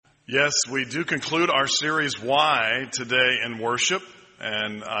Yes, we do conclude our series, Why, today in worship,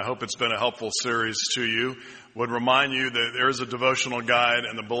 and I hope it's been a helpful series to you. Would remind you that there is a devotional guide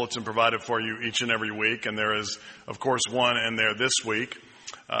in the bulletin provided for you each and every week, and there is, of course, one in there this week.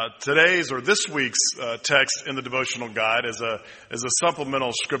 This week's text in the devotional guide is a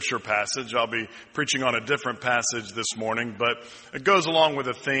supplemental scripture passage. I'll be preaching on a different passage this morning, but it goes along with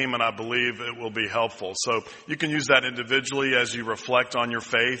a theme, and I believe it will be helpful. So you can use that individually as you reflect on your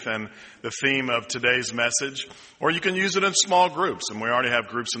faith and the theme of today's message, or you can use it in small groups, and we already have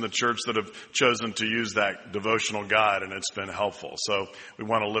groups in the church that have chosen to use that devotional guide, and it's been helpful. So we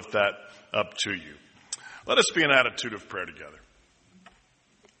want to lift that up to you. Let us be in attitude of prayer together.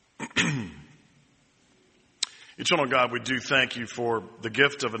 Eternal God, we do thank you for the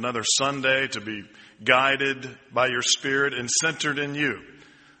gift of another Sunday to be guided by your Spirit and centered in you.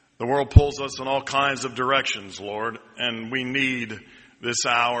 The world pulls us in all kinds of directions, Lord, and we need this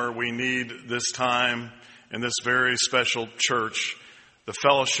hour, we need this time in this very special church, the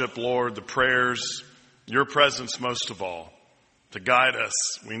fellowship, Lord, the prayers, your presence most of all, to guide us.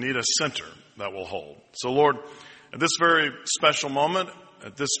 We need a center that will hold. So, Lord, at this very special moment,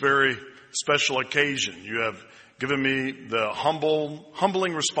 at this very special occasion, you have given me the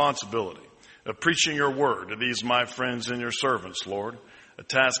humbling responsibility of preaching your word to these my friends and your servants, Lord. A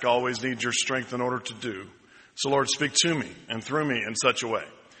task always needs your strength in order to do. So, Lord, speak to me and through me in such a way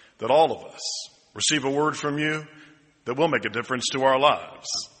that all of us receive a word from you that will make a difference to our lives.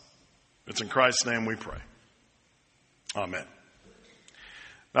 It's in Christ's name we pray. Amen.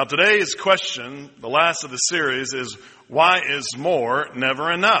 Now, today's question, the last of the series, is why is more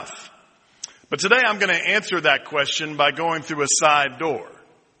never enough? But today I'm going to answer that question by going through a side door.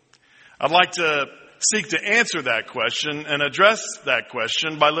 I'd like to seek to answer that question and address that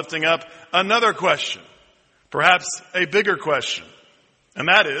question by lifting up another question, perhaps a bigger question. And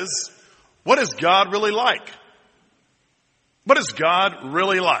that is, what is God really like? What is God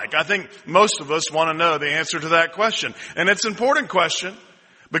really like? I think most of us want to know the answer to that question. And it's an important question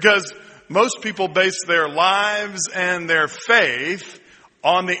because most people base their lives and their faith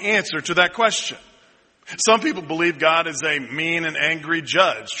on the answer to that question. Some people believe God is a mean and angry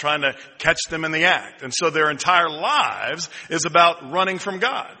judge trying to catch them in the act. And so their entire lives is about running from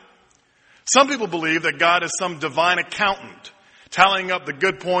God. Some people believe that God is some divine accountant tallying up the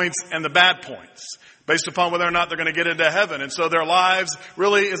good points and the bad points based upon whether or not they're going to get into heaven. And so their lives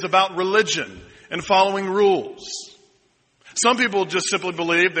really is about religion and following rules. Some people just simply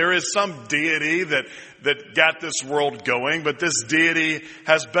believe there is some deity that got this world going, but this deity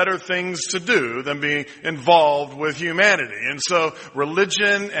has better things to do than be involved with humanity. And so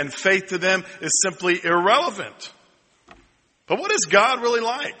religion and faith to them is simply irrelevant. But what is God really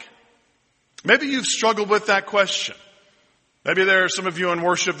like? Maybe you've struggled with that question. Maybe there are some of you in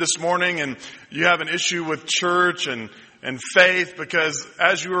worship this morning and you have an issue with church and faith because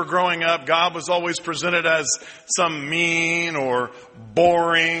as you were growing up, God was always presented as some mean or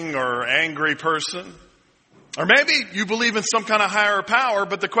boring or angry person. Or maybe you believe in some kind of higher power,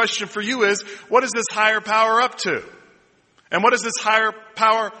 but the question for you is, what is this higher power up to? And what does this higher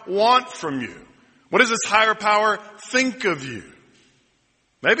power want from you? What does this higher power think of you?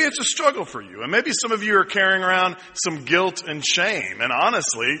 Maybe it's a struggle for you, and maybe some of you are carrying around some guilt and shame. And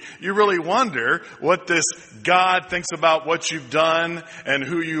honestly, you really wonder what this God thinks about what you've done and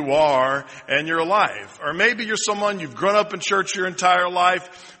who you are and your life. Or maybe you're someone, you've grown up in church your entire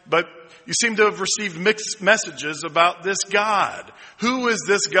life, but you seem to have received mixed messages about this God. Who is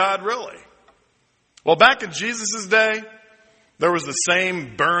this God really? Well, back in Jesus' day, there was the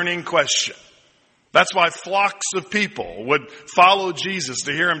same burning question. That's why flocks of people would follow Jesus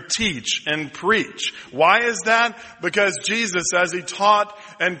to hear him teach and preach. Why is that? Because Jesus, as he taught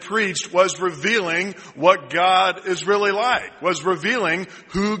and preached, was revealing what God is really like, was revealing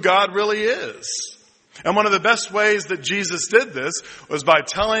who God really is. And one of the best ways that Jesus did this was by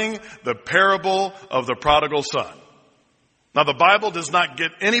telling the parable of the prodigal son. Now, the Bible does not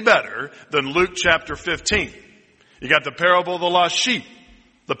get any better than Luke chapter 15. You got the parable of the lost sheep,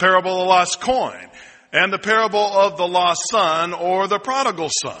 the parable of the lost coin, and the parable of the lost son or the prodigal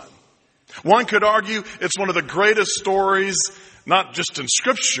son. One could argue it's one of the greatest stories, not just in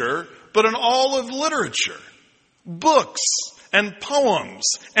Scripture, but in all of literature. Books and poems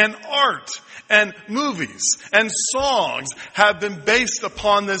and art and movies and songs have been based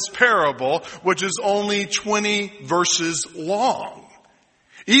upon this parable, which is only 20 verses long.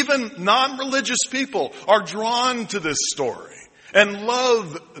 Even non-religious people are drawn to this story and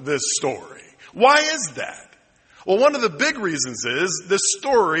love this story. Why is that? Well, one of the big reasons is this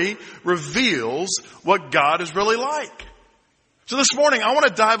story reveals what God is really like. So this morning, I want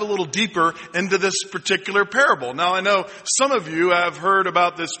to dive a little deeper into this particular parable. Now, I know some of you have heard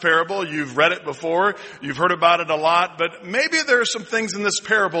about this parable. You've read it before. You've heard about it a lot. But maybe there are some things in this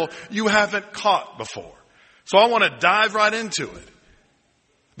parable you haven't caught before. So I want to dive right into it.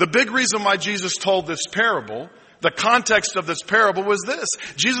 The big reason why Jesus told this parable, the context of this parable was this.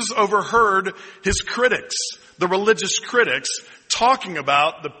 Jesus overheard his critics, the religious critics, talking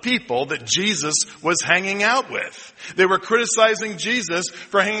about the people that Jesus was hanging out with. They were criticizing Jesus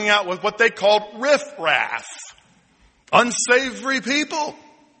for hanging out with what they called riffraff, unsavory people.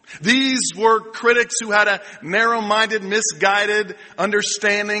 These were critics who had a narrow-minded, misguided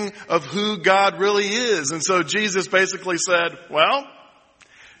understanding of who God really is. And so Jesus basically said, well,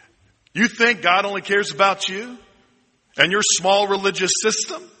 you think God only cares about you and your small religious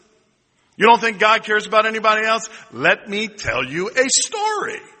system? You don't think God cares about anybody else? Let me tell you a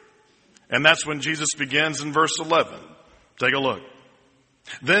story. And that's when Jesus begins in verse 11. Take a look.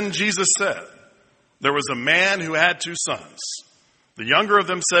 Then Jesus said, there was a man who had 2 sons. The younger of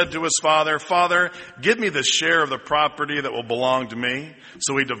them said to his father, Father, give me the share of the property that will belong to me.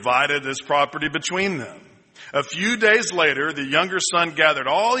 So he divided his property between them. A few days later, the younger son gathered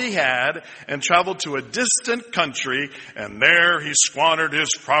all he had and traveled to a distant country, and there he squandered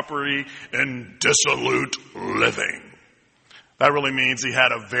his property in dissolute living. That really means he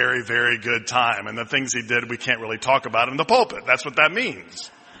had a very, very good time, and the things he did we can't really talk about in the pulpit. That's what that means.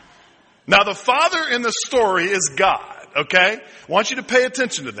 Now, the father in the story is God, okay? I want you to pay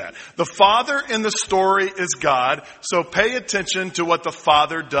attention to that. The father in the story is God, so pay attention to what the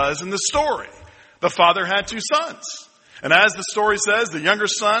father does in the story. The father had 2 sons. And as the story says, the younger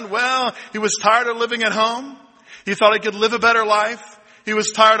son, well, he was tired of living at home. He thought he could live a better life. He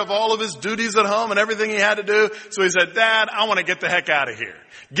was tired of all of his duties at home and everything he had to do. So he said, Dad, I want to get the heck out of here.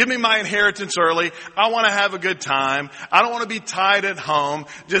 Give me my inheritance early. I want to have a good time. I don't want to be tied at home.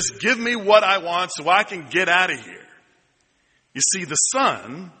 Just give me what I want so I can get out of here. You see, the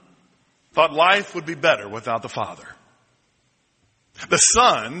son thought life would be better without the father. The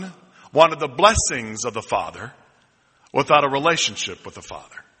son wanted the blessings of the father without a relationship with the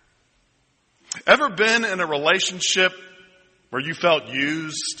father. Ever been in a relationship where you felt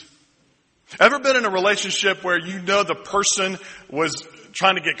used? Ever been in a relationship where you know the person was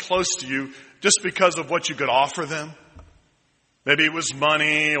trying to get close to you just because of what you could offer them? Maybe it was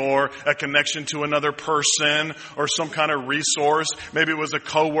money or a connection to another person or some kind of resource. Maybe it was a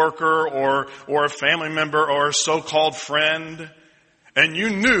coworker or a family member or a so-called friend. And you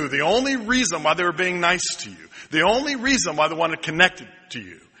knew the only reason why they were being nice to you, the only reason why they wanted to connect to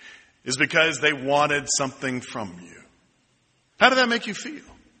you is because they wanted something from you. How did that make you feel?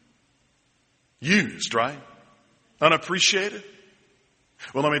 Used, right? Unappreciated?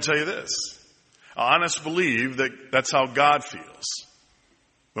 Well, let me tell you this. I honestly believe that that's how God feels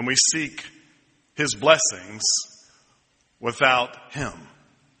when we seek his blessings without him.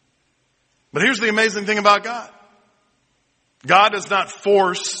 But here's the amazing thing about God. God does not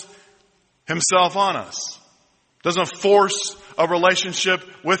force himself on us. Doesn't force a relationship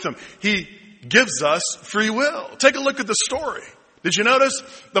with him. He gives us free will. Take a look at the story. Did you notice?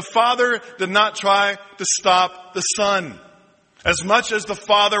 The father did not try to stop the son. As much as the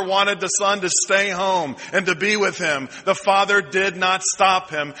father wanted the son to stay home and to be with him, the father did not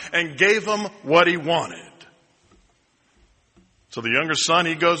stop him and gave him what he wanted. So the younger son,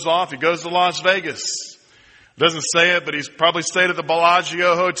 he goes off. He goes to Las Vegas. Doesn't say it, but he's probably stayed at the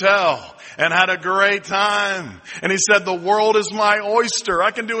Bellagio Hotel and had a great time. And he said, the world is my oyster. I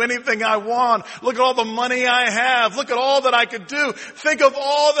can do anything I want. Look at all the money I have. Look at all that I could do. Think of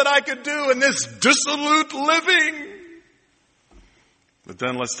all that I could do in this dissolute living. But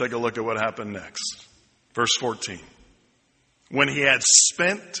then let's take a look at what happened next. Verse 14. When he had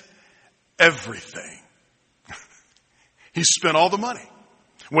spent everything, he spent all the money.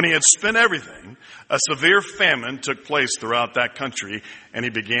 When he had spent everything, a severe famine took place throughout that country, and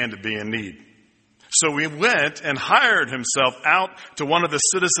he began to be in need. So he went and hired himself out to one of the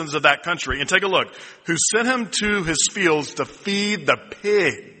citizens of that country. And take a look. Who sent him to his fields to feed the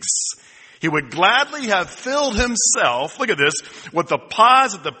pigs. He would gladly have filled himself, look at this, with the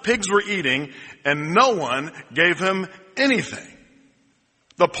pods that the pigs were eating, and no one gave him anything.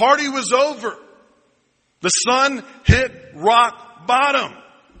 The party was over. The son hit rock bottom.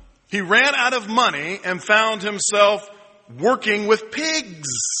 He ran out of money and found himself working with pigs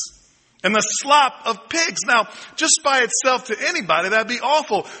and the slop of pigs. Now, just by itself to anybody, that'd be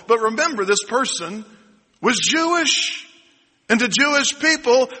awful. But remember, this person was Jewish. And to Jewish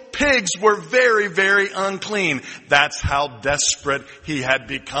people, pigs were very, very unclean. That's how desperate he had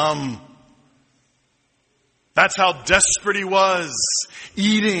become. That's how desperate he was,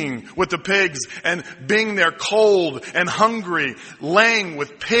 eating with the pigs and being there cold and hungry, laying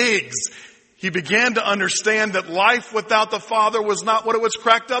with pigs. He began to understand that life without the Father was not what it was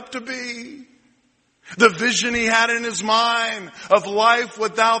cracked up to be. The vision he had in his mind of life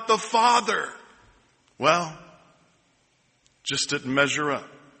without the Father, well, just didn't measure up.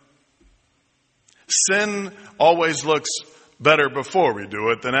 Sin always looks better before we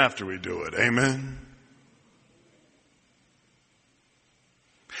do it than after we do it. Amen.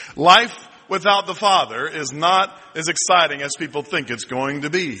 Life without the Father is not as exciting as people think it's going to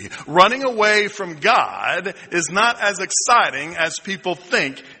be. Running away from God is not as exciting as people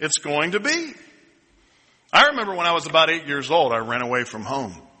think it's going to be. I remember when I was about 8 years old, I ran away from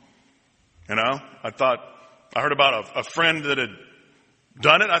home. I heard about a friend that had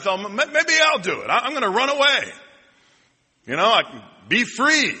done it. I thought, maybe I'll do it. I'm going to run away. I can be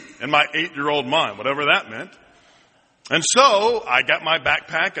free in my 8-year-old mind, whatever that meant. And so I got my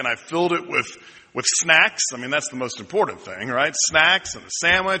backpack and I filled it with snacks. I mean, that's the most important thing, right? Snacks and a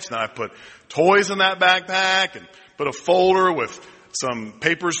sandwich. Then I put toys in that backpack and put a folder with some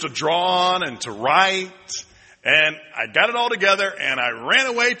papers to draw on and to write. And I got it all together and I ran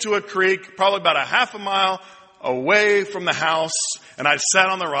away to a creek, probably about a half a mile away from the house. And I sat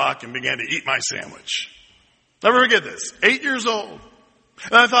on the rock and began to eat my sandwich. Never forget this. 8 years old.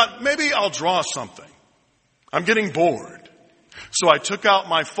 And I thought, maybe I'll draw something. I'm getting bored. So I took out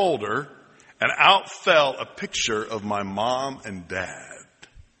my folder and out fell a picture of my mom and dad.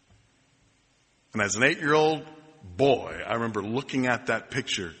 And as an 8-year-old boy, I remember looking at that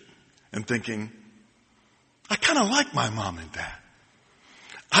picture and thinking, I kind of like my mom and dad.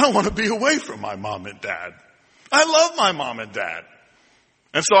 I don't want to be away from my mom and dad. I love my mom and dad.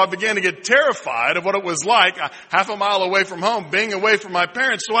 And so I began to get terrified of what it was like half a mile away from home, being away from my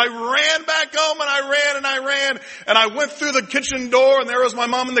parents. So I ran back home and I ran and I went through the kitchen door and there was my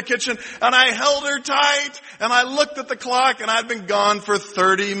mom in the kitchen and I held her tight and I looked at the clock and I'd been gone for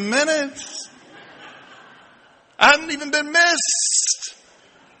 30 minutes. I hadn't even been missed.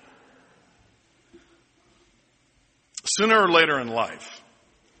 Sooner or later in life,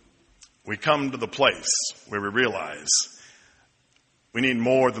 we come to the place where we realize we need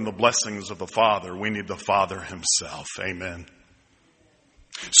more than the blessings of the Father. We need the Father himself. Amen.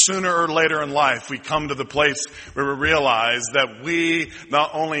 Sooner or later in life, we come to the place where we realize that we not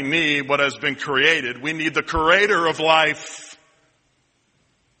only need what has been created, we need the creator of life.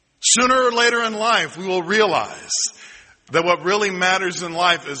 Sooner or later in life, we will realize that what really matters in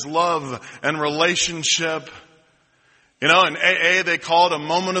life is love and relationship. In AA, they call it a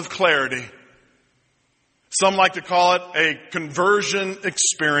moment of clarity. Some like to call it a conversion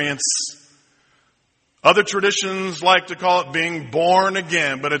experience. Other traditions like to call it being born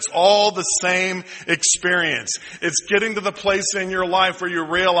again, but it's all the same experience. It's getting to the place in your life where you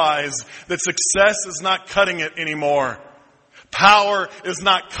realize that success is not cutting it anymore. Power is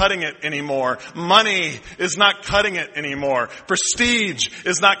not cutting it anymore. Money is not cutting it anymore. Prestige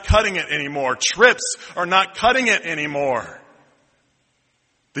is not cutting it anymore. Trips are not cutting it anymore.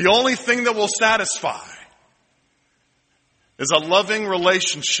 The only thing that will satisfy is a loving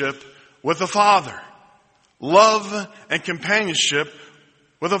relationship with the Father. Love and companionship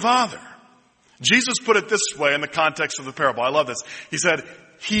with the Father. Jesus put it this way in the context of the parable. I love this. He said,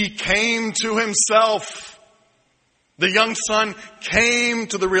 he came to himself. The young son came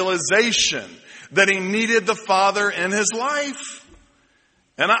to the realization that he needed the Father in his life.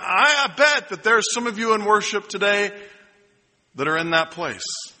 And I bet that there are some of you in worship today that are in that place.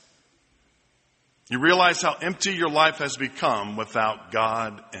 You realize how empty your life has become without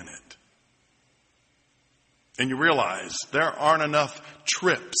God in it. And you realize there aren't enough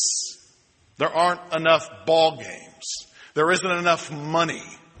trips. There aren't enough ball games. There isn't enough money.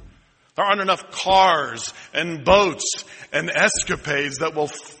 There aren't enough cars and boats and escapades that will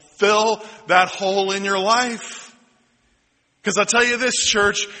fill that hole in your life. Because I tell you this,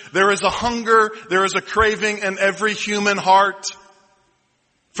 church, there is a hunger, there is a craving in every human heart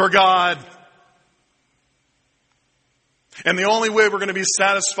for God. And the only way we're going to be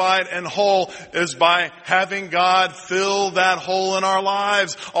satisfied and whole is by having God fill that hole in our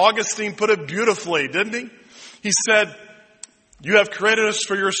lives. Augustine put it beautifully, didn't he? He said, you have created us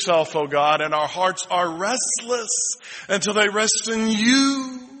for yourself, O God, and our hearts are restless until they rest in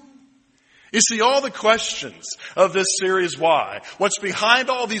you. You see, all the questions of this series, why? What's behind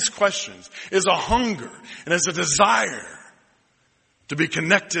all these questions is a hunger and is a desire to be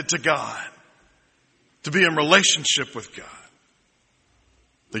connected to God, to be in relationship with God.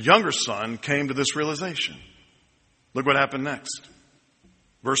 The younger son came to this realization. Look what happened next.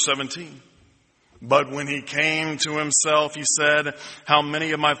 Verse 17. But when he came to himself, he said, how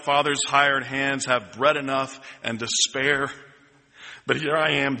many of my father's hired hands have bread enough and to spare? But here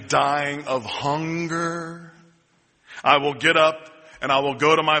I am dying of hunger. I will get up and I will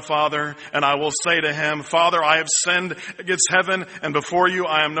go to my father and I will say to him, Father, I have sinned against heaven and before you.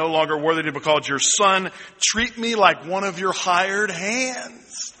 I am no longer worthy to be called your son. Treat me like one of your hired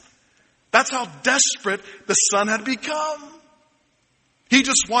hands. That's how desperate the son had become. He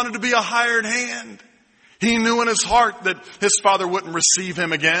just wanted to be a hired hand. He knew in his heart that his father wouldn't receive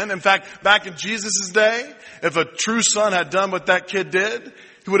him again. In fact, back in Jesus' day, if a true son had done what that kid did,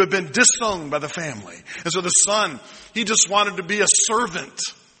 he would have been disowned by the family. And so the son, he just wanted to be a servant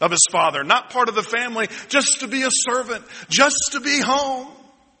of his father, not part of the family, just to be a servant, just to be home.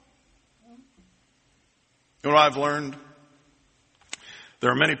 You know what I've learned?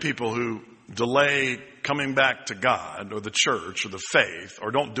 There are many people who delay coming back to God or the church or the faith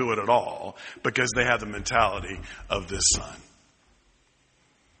or don't do it at all because they have the mentality of this son.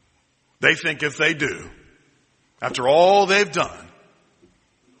 They think if they do, after all they've done,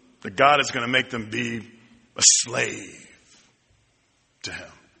 that God is going to make them be a slave to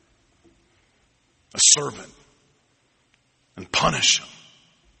him, a servant, and punish him.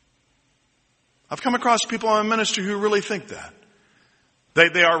 I've come across people in ministry who really think that.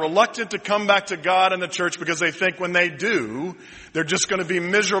 They are reluctant to come back to God and the church because they think when they do, they're just going to be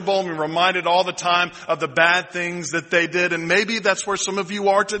miserable and be reminded all the time of the bad things that they did. And maybe that's where some of you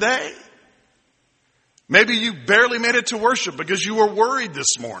are today. Maybe you barely made it to worship because you were worried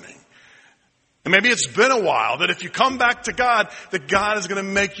this morning. And maybe it's been a while that if you come back to God, that God is going to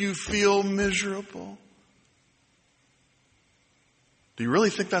make you feel miserable. Do you really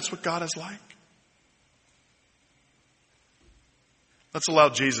think that's what God is like? Let's allow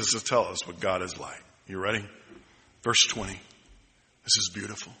Jesus to tell us what God is like. You ready? Verse 20. This is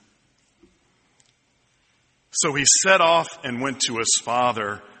beautiful. So he set off and went to his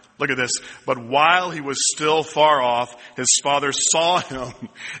father. Look at this. But while he was still far off, his father saw him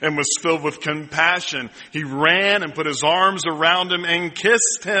and was filled with compassion. He ran and put his arms around him and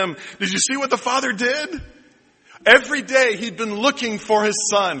kissed him. Did you see what the father did? Every day he'd been looking for his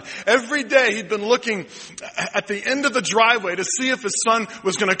son. Every day he'd been looking at the end of the driveway to see if his son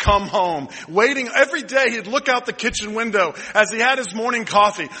was going to come home. Waiting. Every day he'd look out the kitchen window as he had his morning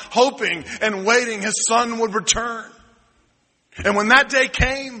coffee, hoping and waiting his son would return. And when that day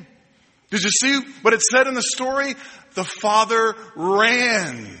came, did you see what it said in the story? The father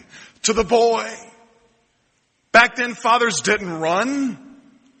ran to the boy. Back then, fathers didn't run.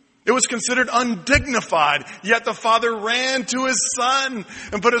 It was considered undignified. Yet the father ran to his son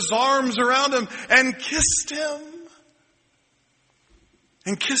and put his arms around him and kissed him.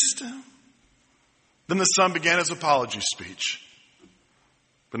 And kissed him. Then the son began his apology speech.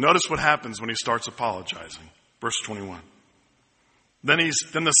 But notice what happens when he starts apologizing. Verse 21. Then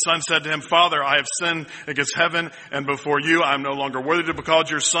the son said to him, Father, I have sinned against heaven and before you. I am no longer worthy to be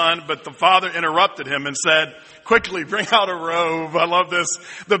called your son. But the father interrupted him and said, quickly bring out a robe. I love this.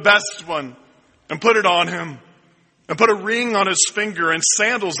 The best one. And put it on him. And put a ring on his finger and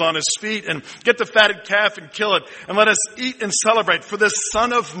sandals on his feet. And get the fatted calf and kill it. And let us eat and celebrate. For this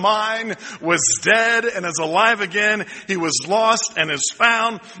son of mine was dead and is alive again. He was lost and is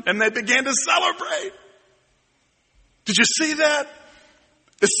found. And they began to celebrate. Did you see that?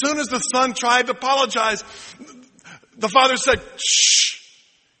 As soon as the son tried to apologize, the father said, shh,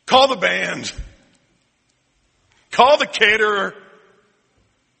 call the band. Call the caterer.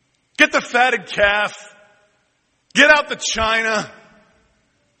 Get the fatted calf. Get out the china.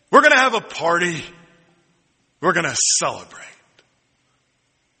 We're going to have a party. We're going to celebrate.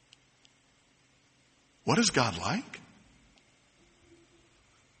 What is God like?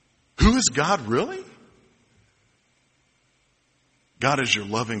 Who is God really? God is your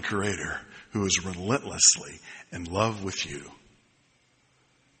loving creator who is relentlessly in love with you,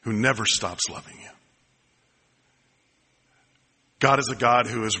 who never stops loving you. God is a God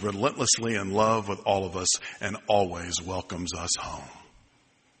who is relentlessly in love with all of us and always welcomes us home.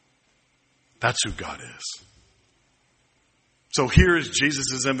 That's who God is. So here is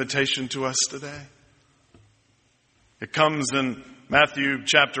Jesus' invitation to us today. It comes in Matthew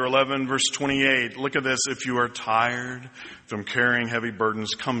chapter 11, verse 28. Look at this. If you are tired from carrying heavy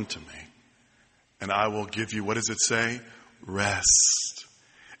burdens, come to me, and I will give you, what does it say? Rest.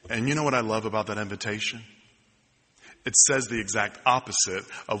 And you know what I love about that invitation? It says the exact opposite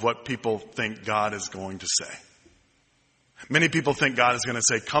of what people think God is going to say. Many people think God is going to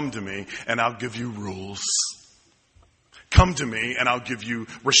say, come to me, and I'll give you rules. Come to me, and I'll give you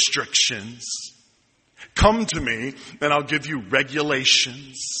restrictions. Come to me, and I'll give you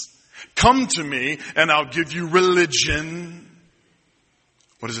regulations. Come to me and I'll give you religion.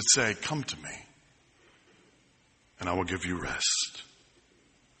 What does it say? Come to me and I will give you rest.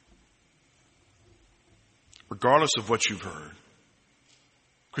 Regardless of what you've heard,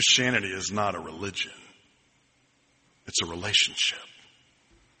 Christianity is not a religion. It's a relationship.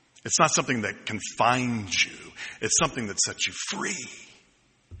 It's not something that confines you. It's something that sets you free.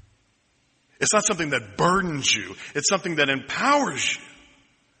 It's not something that burdens you. It's something that empowers you.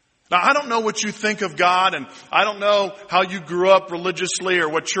 Now, I don't know what you think of God, and I don't know how you grew up religiously or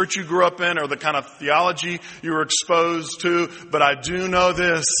what church you grew up in or the kind of theology you were exposed to, but I do know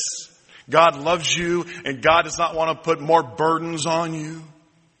this. God loves you, and God does not want to put more burdens on you.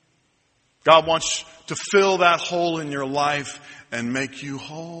 God wants to fill that hole in your life and make you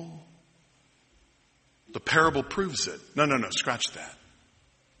whole. The parable proves it. No, scratch that.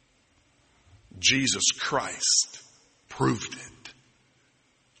 Jesus Christ proved it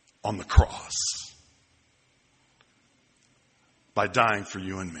on the cross by dying for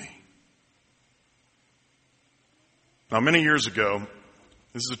you and me. Now, many years ago,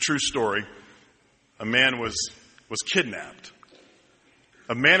 this is a true story, a man was kidnapped.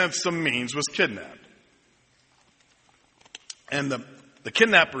 A man of some means was kidnapped. And the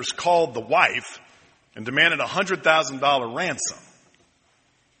kidnappers called the wife and demanded a $100,000 ransom.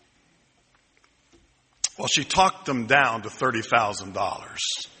 Well, she talked them down to $30,000.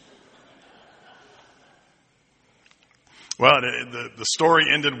 Well, the story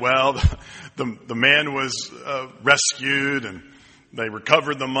ended well. The man was rescued and they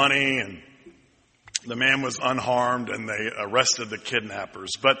recovered the money and the man was unharmed and they arrested the kidnappers.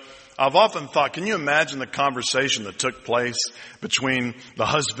 But I've often thought, can you imagine the conversation that took place between the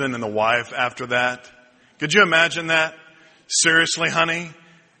husband and the wife after that? Could you imagine that? Seriously, honey?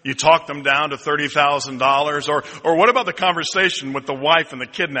 You talked them down to $30,000? Or what about the conversation with the wife and the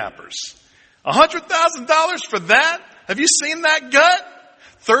kidnappers? $100,000 for that? Have you seen that gut?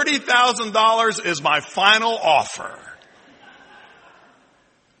 $30,000 is my final offer.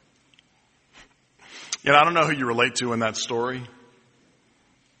 You know, I don't know who you relate to in that story,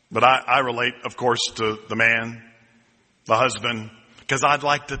 but I relate, of course, to the man, the husband, because I'd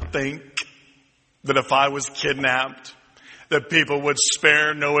like to think that if I was kidnapped, that people would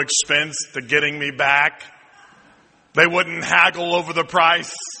spare no expense to getting me back. They wouldn't haggle over the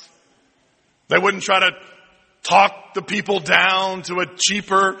price. They wouldn't try to talk the people down to a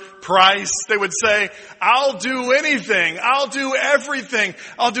cheaper price. They would say, I'll do anything. I'll do everything.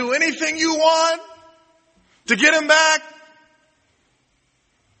 I'll do anything you want to get him back.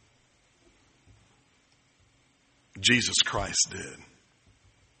 Jesus Christ did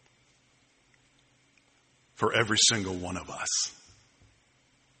for every single one of us.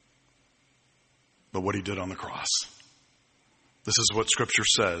 But what he did on the cross. This is what Scripture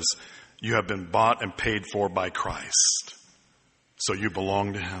says. You have been bought and paid for by Christ. So you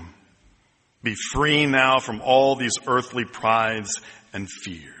belong to him. Be free now from all these earthly prides and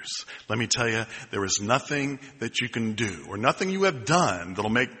fears. Let me tell you, there is nothing that you can do or nothing you have done that'll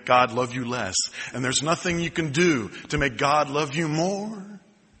make God love you less. And there's nothing you can do to make God love you more.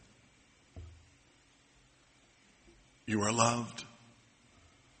 You are loved.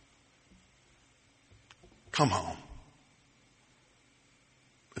 Come home.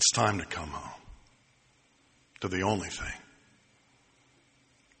 It's time to come home to the only thing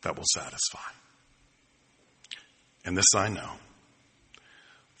that will satisfy. And this I know,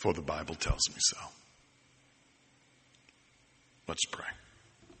 for the Bible tells me so. Let's pray.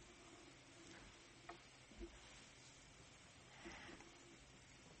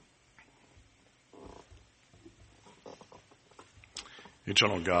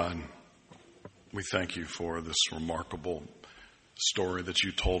 Eternal God, we thank you for this remarkable story that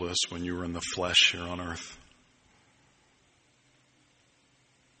you told us when you were in the flesh here on earth.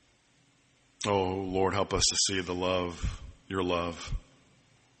 Oh, Lord, help us to see the love, your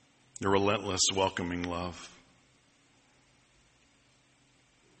relentless, welcoming love.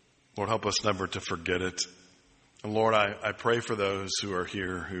 Lord, help us never to forget it. And Lord, I pray for those who are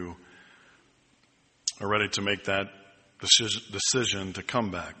here who are ready to make that decision to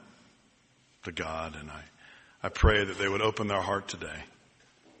come back to God. And I pray that they would open their heart today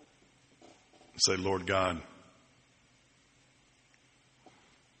and say, Lord God,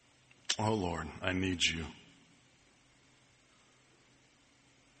 oh Lord, I need you.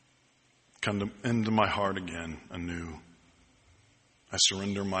 Come into my heart again anew. I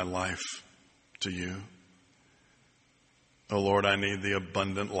surrender my life to you. Oh Lord, I need the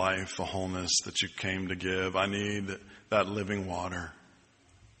abundant life, the wholeness that you came to give. I need that living water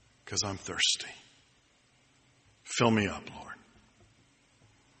because I'm thirsty. Fill me up, Lord.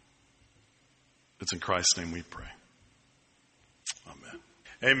 It's in Christ's name we pray. Amen.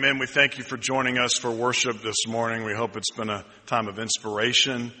 Amen. We thank you for joining us for worship this morning. We hope it's been a time of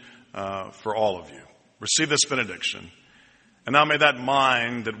inspiration for all of you. Receive this benediction. And now may that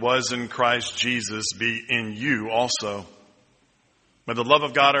mind that was in Christ Jesus be in you also. May the love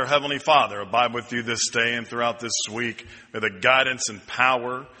of God, our Heavenly Father, abide with you this day and throughout this week. May the guidance and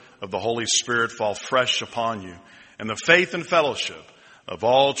power of the Holy Spirit fall fresh upon you. And the faith and fellowship of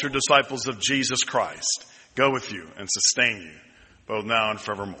all true disciples of Jesus Christ go with you and sustain you, both now and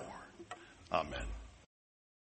forevermore. Amen.